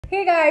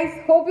Hey guys,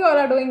 hope you all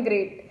are doing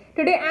great.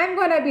 Today I am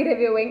gonna be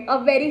reviewing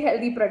a very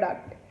healthy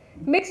product,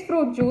 mixed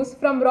fruit juice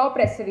from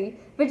Pressery,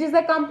 which is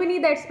a company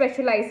that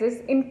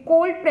specializes in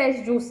cold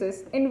pressed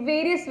juices in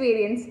various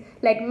variants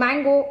like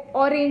mango,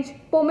 orange,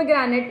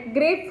 pomegranate,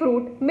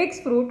 grapefruit,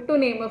 mixed fruit to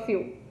name a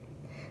few.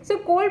 So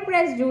cold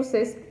pressed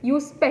juices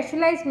use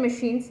specialized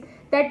machines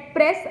that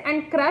press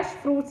and crush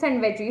fruits and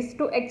veggies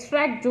to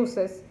extract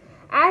juices,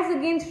 as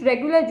against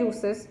regular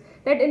juices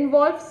that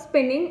involve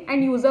spinning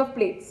and use of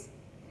plates.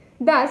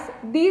 Thus,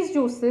 these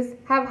juices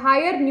have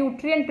higher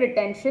nutrient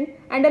retention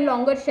and a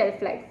longer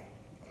shelf life.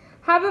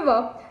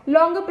 However,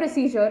 longer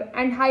procedure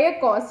and higher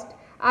cost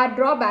are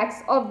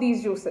drawbacks of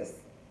these juices.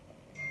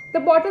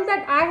 The bottle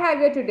that I have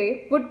here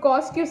today would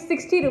cost you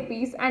 60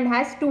 rupees and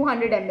has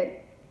 200 ml.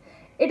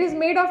 It is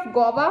made of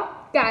guava,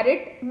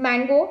 carrot,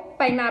 mango,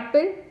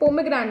 pineapple,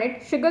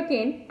 pomegranate,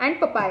 sugarcane and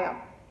papaya.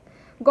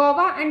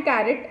 Guava and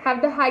carrot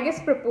have the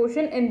highest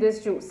proportion in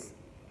this juice.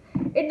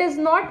 It does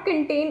not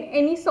contain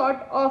any sort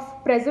of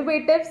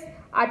preservatives,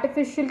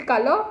 artificial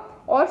color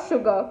or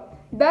sugar,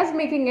 thus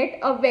making it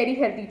a very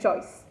healthy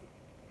choice.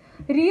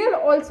 Real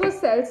also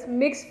sells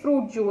mixed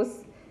fruit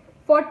juice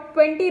for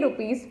 20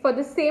 rupees for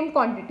the same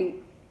quantity,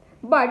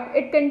 but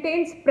it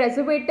contains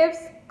preservatives,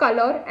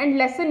 color and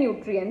lesser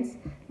nutrients,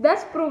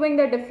 thus proving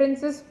the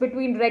differences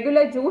between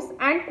regular juice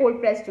and cold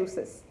pressed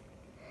juices.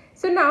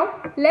 So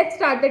now let's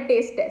start the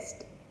taste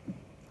test.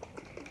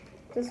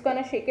 Just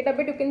gonna shake it a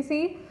bit. You can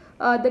see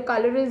the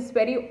color is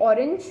very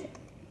orange.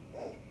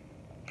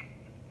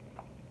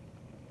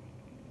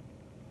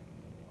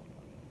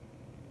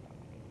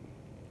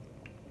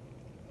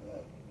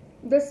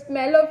 The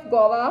smell of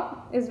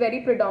guava is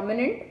very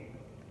predominant.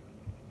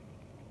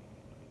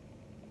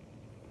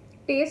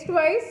 Taste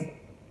wise,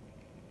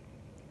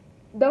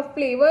 the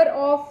flavor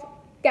of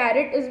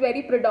carrot is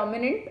very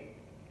predominant.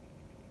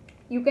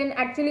 You can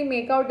actually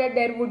make out that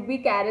there would be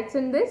carrots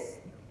in this,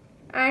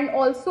 and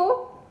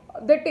also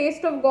the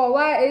taste of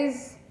guava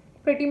is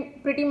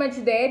pretty much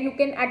there. You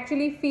can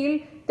actually feel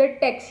the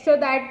texture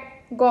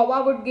that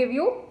guava would give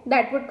you,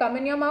 that would come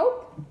in your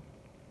mouth.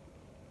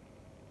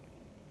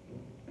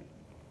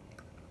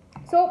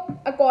 So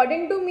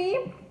according to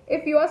me,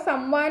 if you are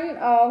someone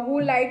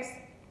who likes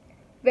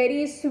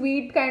very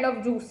sweet kind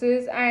of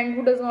juices and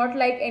who does not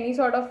like any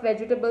sort of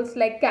vegetables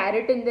like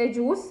carrot in their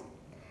juice,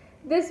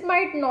 this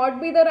might not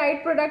be the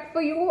right product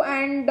for you,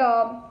 and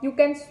you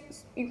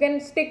can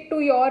stick to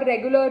your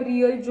regular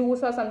real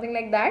juice or something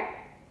like that.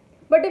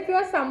 But if you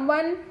are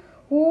someone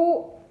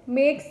who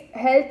makes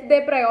health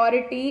their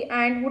priority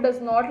and who does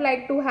not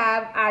like to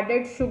have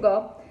added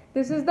sugar,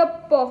 this is the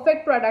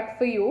perfect product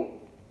for you.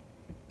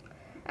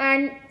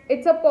 And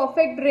it's a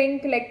perfect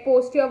drink, like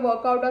post your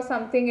workout or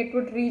something. It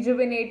would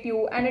rejuvenate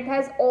you, and it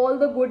has all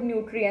the good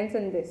nutrients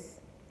in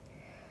this.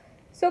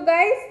 So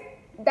guys,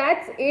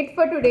 that's it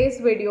for today's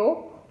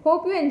video.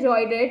 Hope you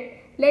enjoyed it.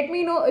 Let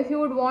me know if you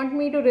would want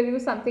me to review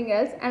something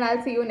else, and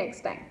I'll see you next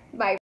time. Bye.